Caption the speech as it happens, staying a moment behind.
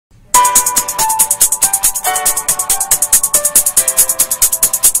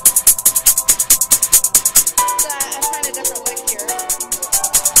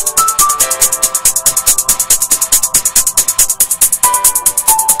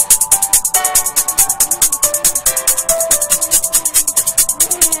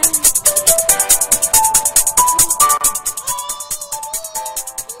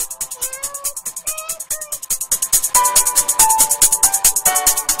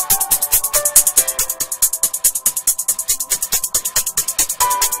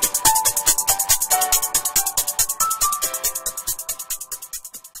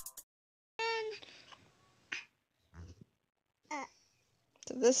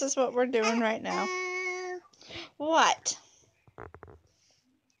this is what we're doing right now. What?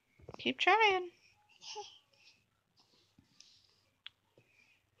 Keep trying.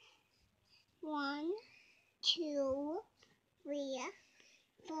 1, 2, 3,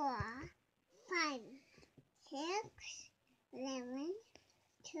 4, 5, 6, 11,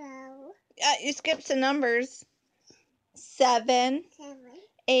 12. Yeah, you skipped some numbers. 7, 7,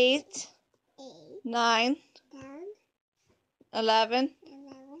 8, 8, 9, 10, 11, 11,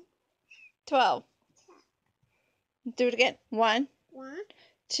 12. Do it again. 1, 1,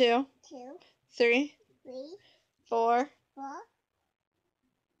 2, 2, 3, 3, 4. 4,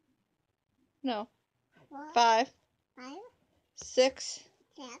 No. 4, 5, 5, 6,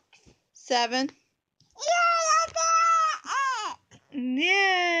 6. 7.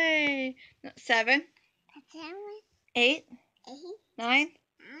 Yay! 7, 7, 8, 8, 9, 9,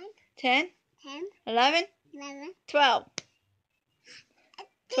 10, 10, 11, 11, 12.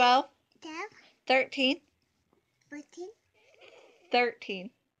 12, 12, 13, 14, 13,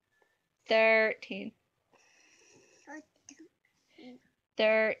 13,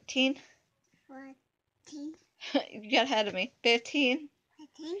 13. 14, You got ahead of me. 15,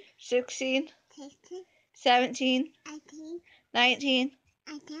 15, 16, 16, 17, 18, 19,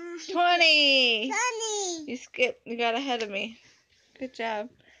 19, 20. 20. You got ahead of me. Good job.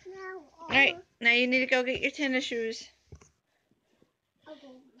 No. Alright, now you need to go get your tennis shoes. Okay.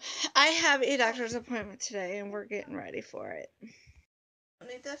 I have a doctor's appointment today and we're getting ready for it. I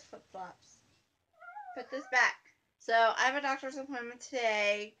need those flip flops. Put this back. So I have a doctor's appointment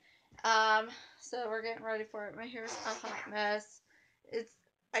today. So we're getting ready for it. My hair's a hot mess.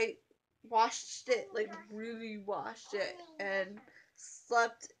 I washed it, like really washed it, and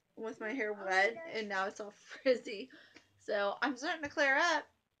slept with my hair wet, and now it's all frizzy. So I'm starting to clear up.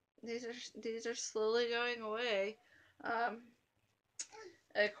 These are slowly going away.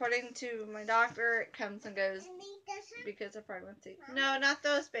 According to my doctor, it comes and goes because of pregnancy. No, not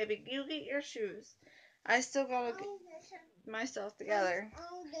those, baby. You get your shoes. I still gotta get myself together.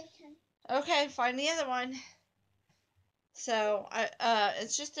 Okay, find the other one. So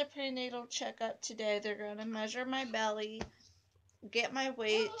it's just a prenatal checkup today. They're gonna measure my belly, get my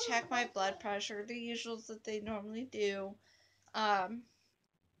weight, check my blood pressure, the usuals that they normally do, at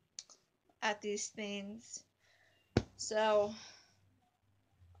these things. So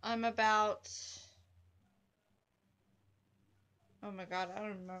I'm about. Oh my god, I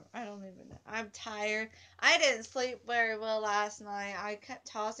don't remember. I don't even know. I'm tired. I didn't sleep very well last night. I kept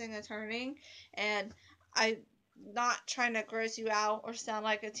tossing and turning, and I'm not trying to gross you out or sound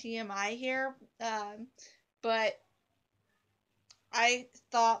like a TMI here, but I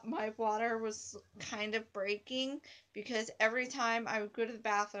thought my water was kind of breaking because every time I would go to the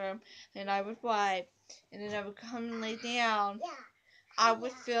bathroom and I would wipe and then I would come and lay down, I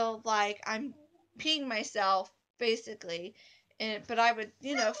would feel like I'm peeing myself, basically. But I would,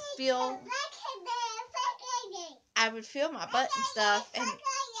 I would feel my butt and stuff, and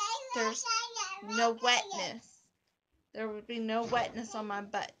there's no wetness. There would be no wetness on my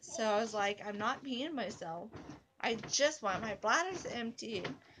butt. So I was like, I'm not peeing myself. I just want my bladder's empty.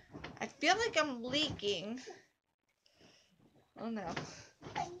 I feel like I'm leaking. Oh no.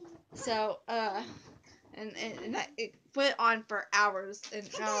 So, it went on for hours and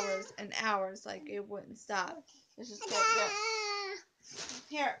hours and hours, like it wouldn't stop. It's just go.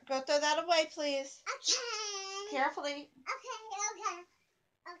 Here, go throw that away, please. Okay. Carefully.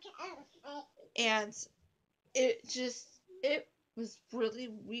 Okay. And it was really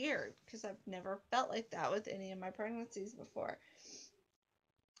weird because I've never felt like that with any of my pregnancies before.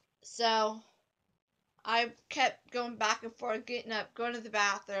 So I kept going back and forth, getting up, going to the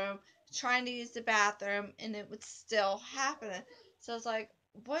bathroom, trying to use the bathroom, and it was still happening. So I was like,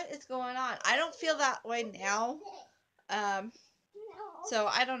 what is going on? I don't feel that way now. So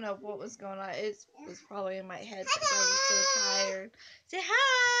I don't know what was going on. It was probably in my head because I was so tired. Say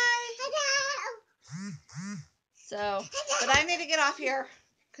hi! Hello! So, but I need to get off here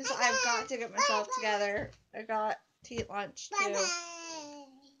because I've got to get myself together. I got to eat lunch too.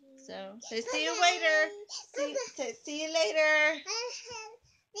 So, say see you later. See you later.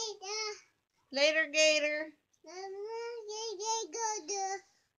 Later, Gator.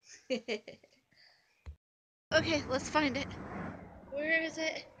 Okay, let's find it. Where is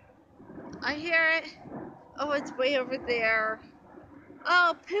it? I hear it. Oh, it's way over there.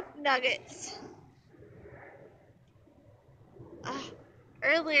 Oh, poop nuggets.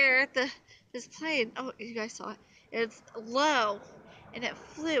 Earlier, this plane. Oh, you guys saw it. It's low, and it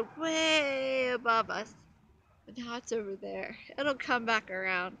flew way above us. But now it's over there. It'll come back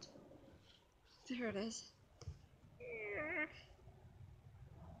around. There it is.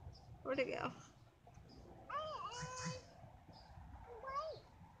 Where'd it go?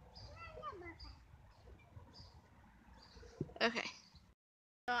 Okay.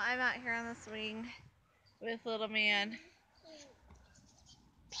 So I'm out here on the swing with little man.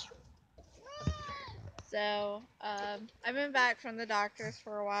 So I've been back from the doctors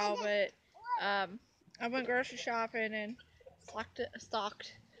for a while, but I went grocery shopping and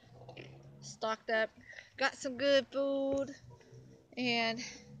stocked up, got some good food, and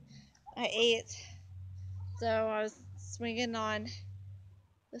I ate. So I was swinging on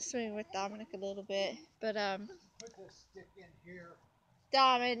the swing with Dominic a little bit, but Put this stick in here.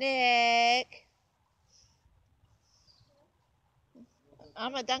 Dominic,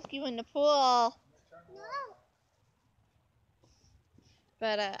 I'm gonna dunk you in the pool. No.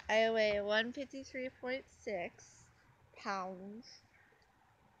 But I weigh 153.6 pounds.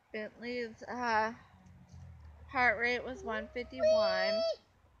 Bentley's heart rate was 151,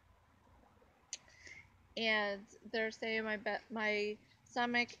 and they're saying my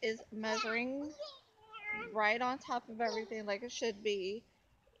stomach is measuring right on top of everything like it should be,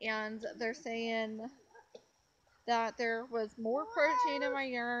 and they're saying that there was more protein in my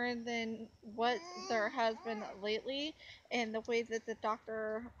urine than what there has been lately, and the way that the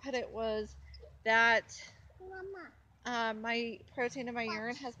doctor put it was that my protein in my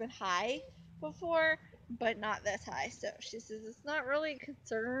urine has been high before, but not this high. So she says it's not really a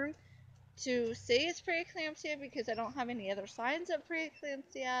concern to say it's preeclampsia because I don't have any other signs of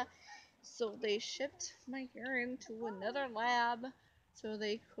preeclampsia. So they shipped my urine to another lab so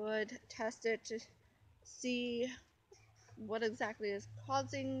they could test it to see what exactly is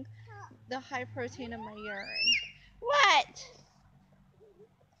causing the high protein in my urine. What?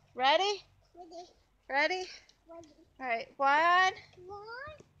 Ready? Ready? All right. 1,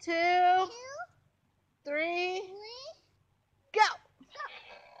 2, 3, go.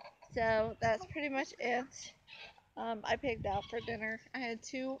 So that's pretty much it. I picked out for dinner. I had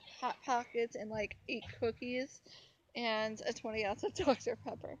 2 Hot Pockets and like 8 cookies and a 20 ounce of Dr.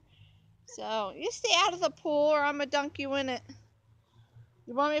 Pepper. So you stay out of the pool or I'm gonna dunk you in it.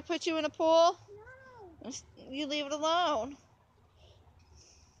 You want me to put you in a pool? No. You leave it alone.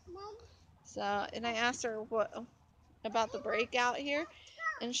 No. So, and I asked her what about the breakout here,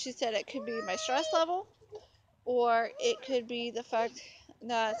 and she said it could be my stress level, or it could be the fact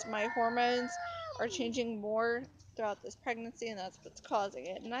that my hormones are changing more throughout this pregnancy, and that's what's causing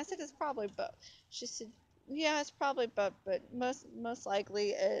it. And I said it's probably both. She said, yeah, it's probably both, but most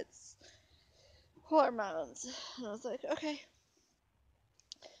likely it's hormones. And I was like, okay.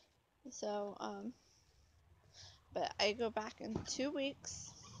 So, but I go back in 2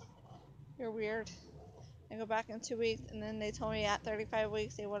 weeks. You're weird. I go back in 2 weeks, and then they told me at 35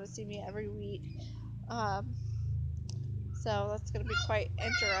 weeks they want to see me every week. Um, so that's going to be quite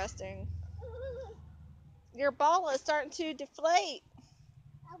interesting. Your ball is starting to deflate.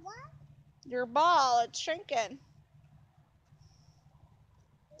 What? Your ball, it's shrinking.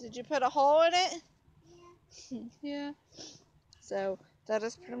 Did you put a hole in it? Yeah. So that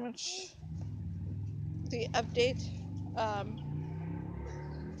is pretty much the update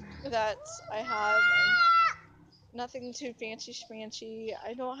that I have. Nothing too fancy schmancy.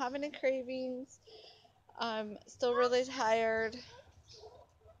 I don't have any cravings. I'm still really tired.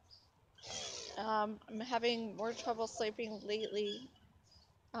 I'm having more trouble sleeping lately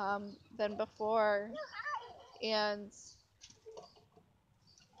than before. And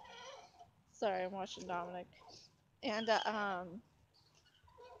sorry, I'm watching Dominic. And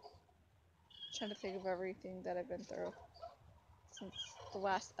trying to think of everything that I've been through since the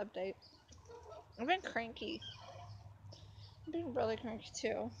last update. I've been cranky. I've been really cranky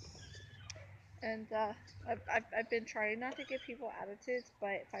too. And I've been trying not to give people attitudes,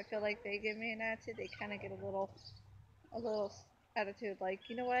 but if I feel like they give me an attitude, they kind of get a little attitude. Like,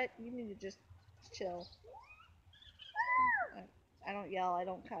 you know what? You need to just chill. I don't yell, I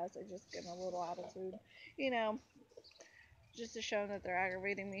don't cuss, I just give them a little attitude, you know, just to show them that they're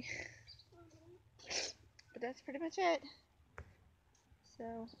aggravating me. But that's pretty much it.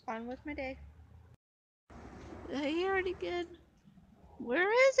 So, on with my day. He already good.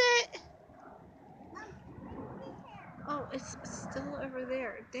 Where is it? Oh, it's still over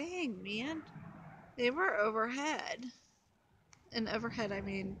there. Dang, man. They were overhead. And overhead, I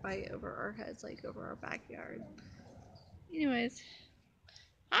mean by over our heads, like over our backyard. Anyways,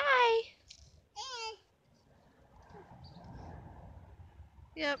 hi.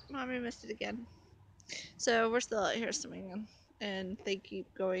 Yep, mommy missed it again. So we're still out here swinging, and they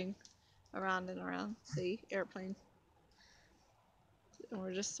keep going around and around the airplane, and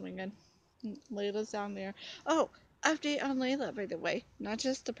we're just swinging. Layla's down there. Oh, update on Layla, by the way. Not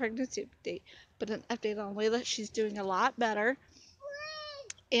just the pregnancy update, but an update on Layla. She's doing a lot better.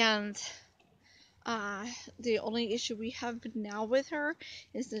 And the only issue we have now with her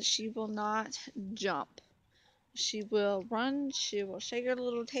is that she will not jump. She will run, she will shake her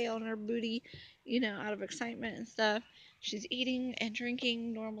little tail and her booty, out of excitement and stuff. She's eating and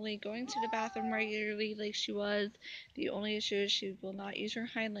drinking normally, going to the bathroom regularly like she was. The only issue is she will not use her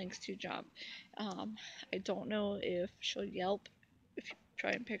hind legs to jump. I don't know if she'll yelp if you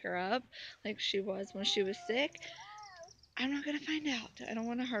try and pick her up like she was when she was sick. I'm not going to find out. I don't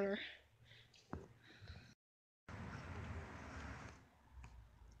want to hurt her.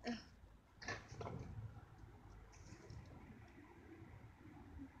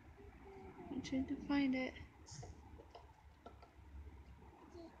 I'm trying to find it.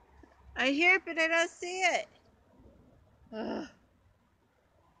 I hear it, but I don't see it. Ugh.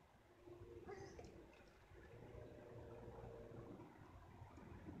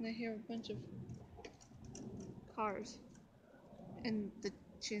 And I hear a bunch of cars. And the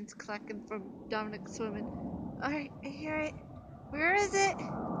tune's clacking from Dominic swimming. Alright, I hear it. Where is it?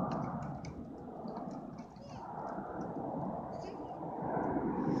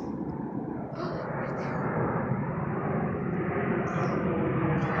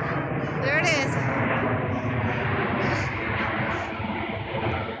 There it is.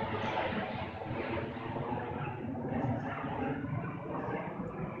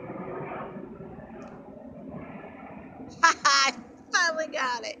 I finally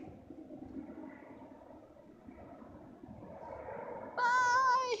got it.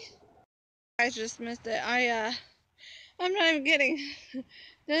 Bye. I just missed it. I'm not even kidding.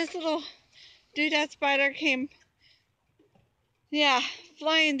 This little doodad spider came,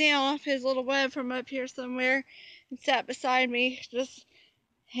 flying down off his little web from up here somewhere and sat beside me, just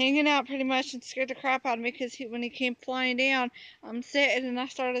hanging out pretty much, and scared the crap out of me because when he came flying down, I'm sitting and I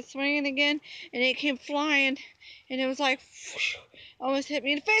started swinging again, and it came flying, and it was like, whoosh, almost hit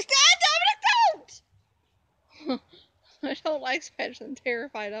me in the face. Dad, Dominic, don't! I don't like spiders. I'm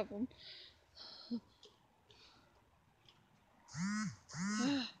terrified of them.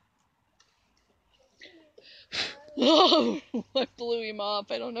 Oh, I blew him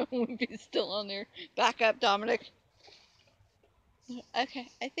off. I don't know if he's still on there. Back up, Dominic. Okay,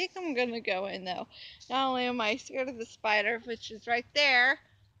 I think I'm gonna go in though. Not only am I scared of the spider, which is right there,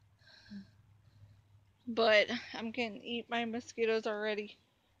 but I'm gonna eat my mosquitoes already.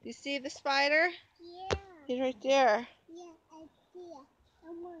 You see the spider? Yeah. He's right there. Yeah, I see.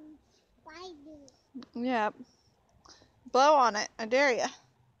 I want spider. Yeah. Blow on it. I dare you.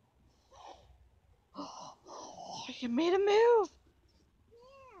 Oh, you made a move.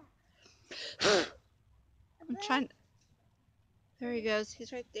 Yeah. I'm trying. There he goes.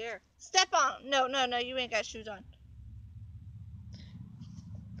 He's right there. Step on. No, no, no. You ain't got shoes on.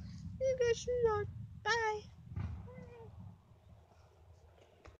 You got shoes on. Bye.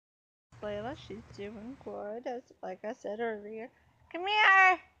 Layla, she's doing good. As like I said earlier. Come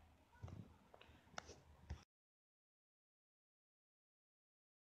here.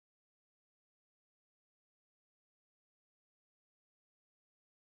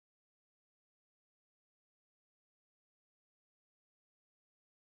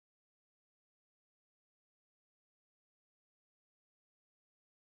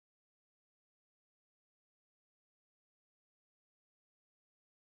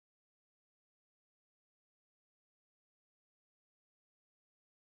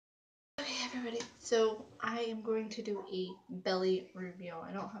 Okay, everybody. So I am going to do a belly review.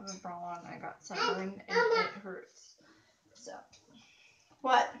 I don't have a bra on. I got sunburned and it hurts. So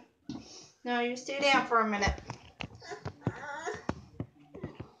what? No, you stay down for a minute.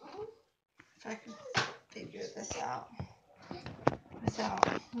 If I can figure this out without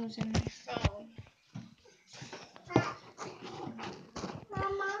losing my phone.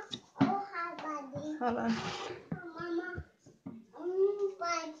 Mama, oh hi, buddy. Hold on. Mama,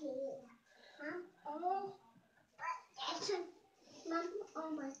 buddy. Oh, Mom, oh,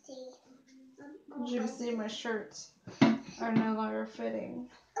 buddy. As you can see, my shirts are no longer fitting.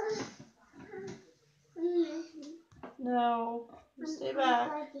 No, stay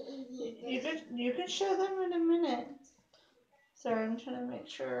back. You can show them in a minute. Sorry, I'm trying to make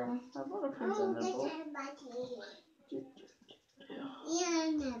sure I'm a little presentable.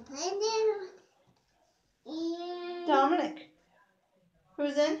 Dominic,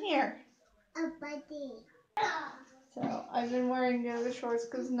 who's in here? A buddy. So I've been wearing yoga shorts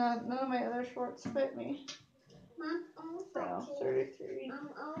because none of my other shorts fit me. Mom, oh, buddy. So 33 Mom,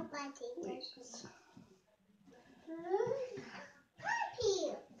 oh, buddy. weeks.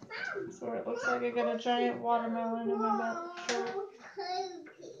 Puppy. So it looks like I got a giant watermelon in my belly.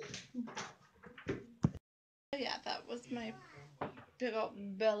 Yeah, that was my big old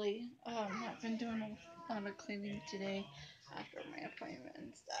belly. I've been doing a lot of cleaning today after my appointment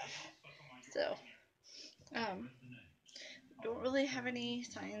and stuff. So, um, don't really have any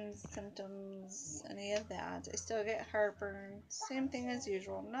signs, symptoms, any of that. I still get heartburn. Same thing as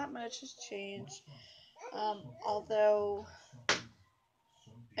usual. Not much has changed. Although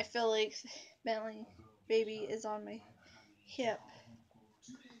I feel like Bentley baby is on my hip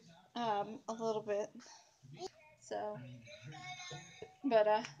a little bit. So, but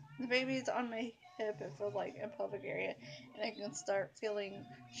the baby's on my hip. It feels like in pelvic area, and I can start feeling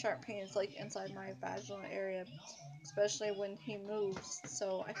sharp pains like inside my vaginal area, especially when he moves.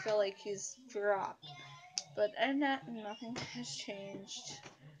 So I feel like he's dropped. But and that nothing has changed.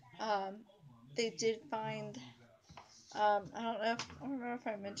 Um, they did find I don't know if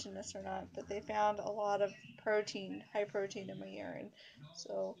I mentioned this or not, but they found a lot of protein, high protein in my urine.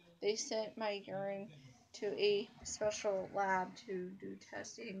 So they sent my urine to a special lab to do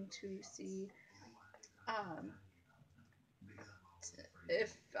testing to see um,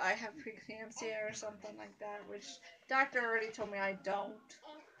 if I have preeclampsia or something like that, which doctor already told me I don't,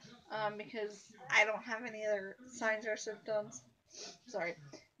 because I don't have any other signs or symptoms. Sorry,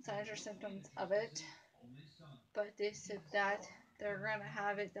 signs or symptoms of it. But they said that they're gonna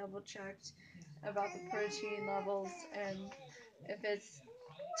have it double checked about the protein levels, and if it's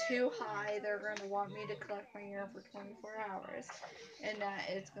too high, they're gonna want me to collect my urine for 24 hours, and that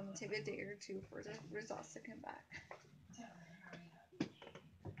it's gonna take a day or two for the results to come back.